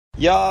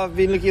Yeah, I've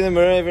been looking in the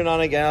mirror every now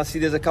and again. I see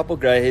there's a couple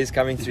grey hairs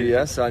coming through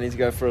here, so I need to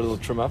go for a little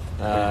trim up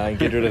and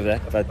get rid of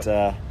that. But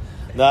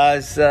no,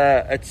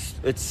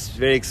 it's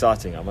very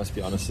exciting. I must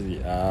be honest with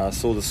you. I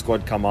saw the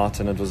squad come out,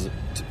 and it was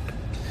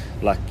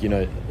like, you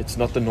know, it's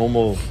not the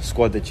normal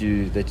squad that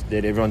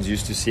everyone's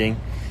used to seeing.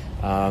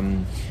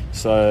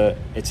 So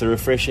it's a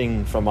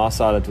refreshing from our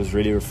side. It was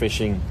really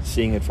refreshing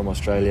seeing it from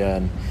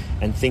Australia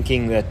and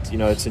thinking that, you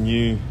know, it's a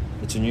new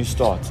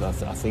start. I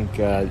think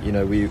you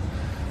know,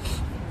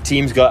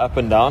 teams go up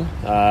and down,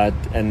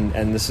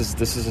 and this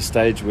is a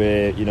stage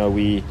where, you know,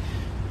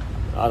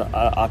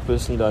 I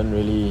personally don't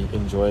really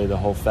enjoy the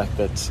whole fact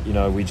that, you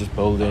know, we're just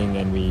building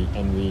and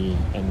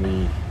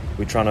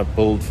we're trying to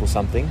build for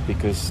something,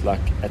 because, like,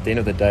 at the end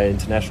of the day,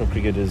 international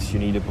cricket is, you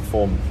need to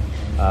perform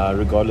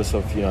regardless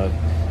of, you know,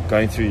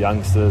 going through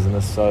youngsters and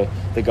this. So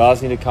the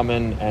guys need to come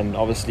in and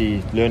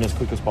obviously learn as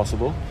quick as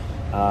possible,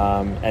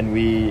 and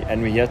we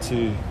had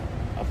to,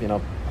 I mean,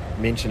 I've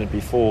mentioned it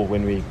before,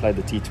 when we played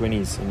the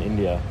T20s in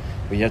India,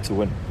 we had to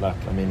win. Like,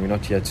 I mean, we're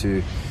not here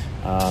to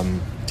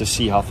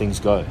see how things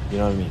go, you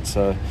know what I mean?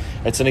 So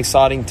it's an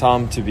exciting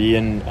time to be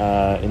in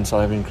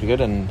South African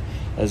cricket, and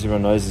as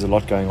everyone knows, there's a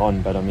lot going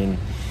on. But I mean,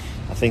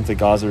 I think the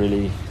guys are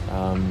really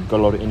got a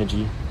lot of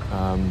energy.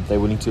 They're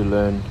willing to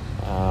learn,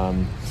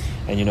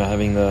 and, you know,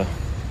 having the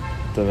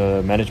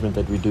management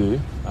that we do,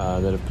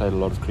 that have played a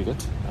lot of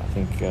cricket, I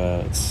think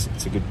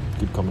it's a good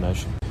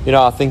combination. You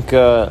know, I think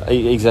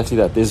exactly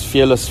that. There's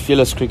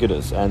fearless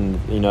cricketers, and,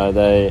 you know,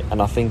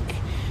 I think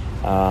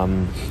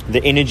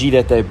the energy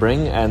that they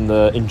bring and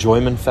the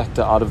enjoyment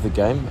factor out of the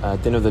game.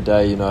 At the end of the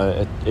day, you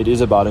know, it is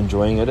about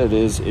enjoying it. It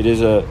is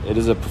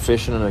a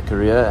profession and a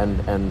career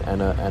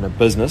and a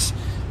business,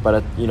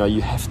 but you know,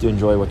 you have to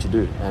enjoy what you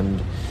do.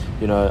 And,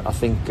 you know, I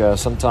think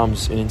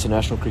sometimes in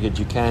international cricket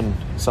you can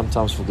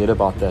sometimes forget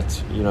about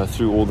that, you know,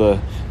 through all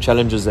the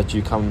challenges that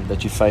you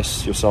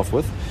face yourself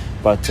with.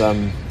 But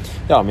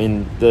yeah, I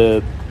mean,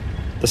 the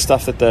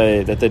stuff that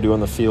they do on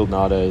the field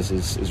nowadays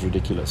is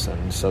ridiculous,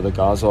 and so the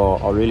guys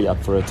are really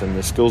up for it, and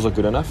the skills are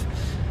good enough.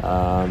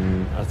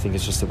 I think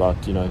it's just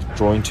about, you know,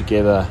 drawing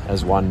together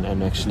as one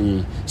and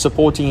actually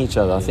supporting each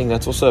other. I think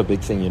that's also a big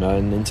thing, you know.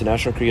 And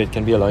international cricket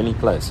can be a lonely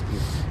place,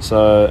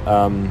 so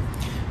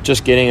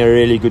just getting a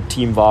really good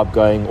team vibe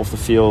going off the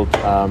field,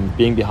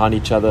 being behind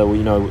each other.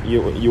 You know,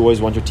 you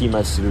always want your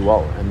teammates to do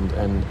well,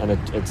 and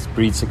it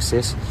breeds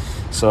success.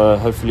 So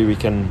hopefully we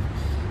can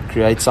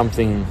create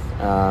something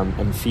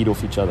and feed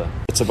off each other.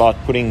 It's about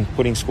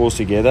putting scores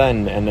together,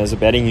 and as a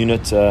batting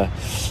unit, you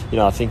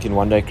know, I think in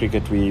one-day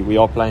cricket we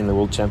are playing the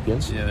world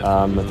champions at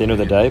the end of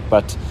the day.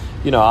 But,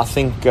 you know, I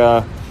think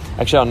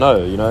actually I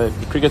know, you know,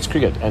 cricket's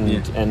cricket,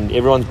 and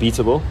everyone's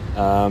beatable.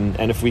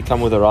 And if we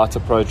come with the right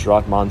approach,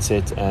 right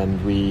mindset,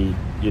 and we,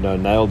 you know,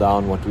 nail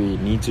down what we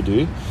need to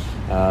do,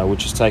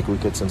 which is take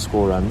wickets and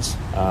score runs,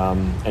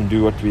 and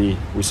do what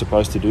we're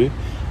supposed to do,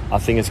 I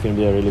think it's going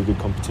to be a really good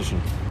competition.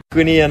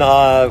 Quinny and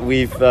I,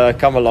 we've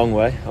come a long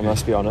way, I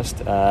must be honest.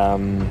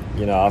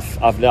 You know,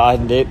 I've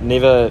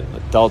never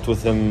dealt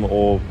with him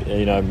or,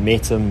 you know,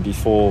 met him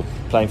before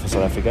playing for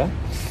South Africa.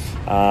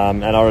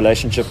 And our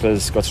relationship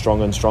has got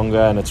stronger and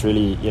stronger, and it's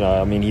really, you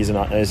know, I mean,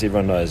 as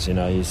everyone knows, you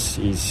know,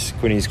 he's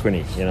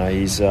Quinny. You know,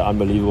 he's an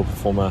unbelievable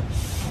performer.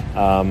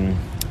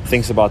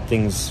 Thinks about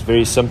things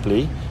very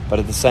simply, but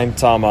at the same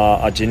time,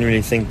 I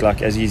genuinely think,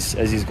 like, as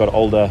he's got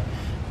older,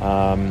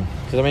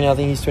 because I mean, I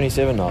think he's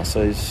 27 now,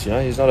 so he's, you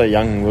know, he's not a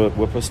young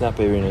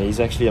whippersnapper. You know,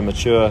 he's actually a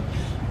mature,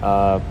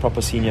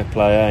 proper senior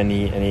player,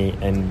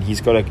 and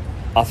he's got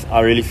I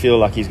really feel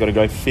like he's got a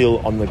great feel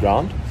on the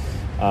ground.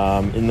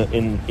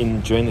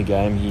 During the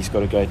game, he's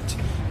got a great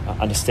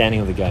understanding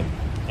of the game,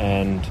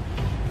 and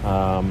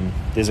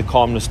there's a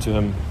calmness to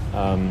him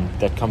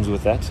that comes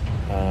with that.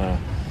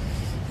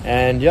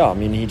 And yeah, I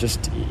mean, he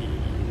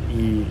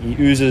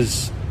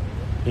oozes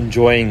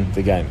enjoying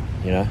the game,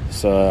 you know.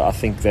 So I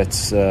think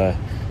that's a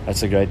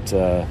great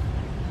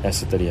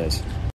asset that he has.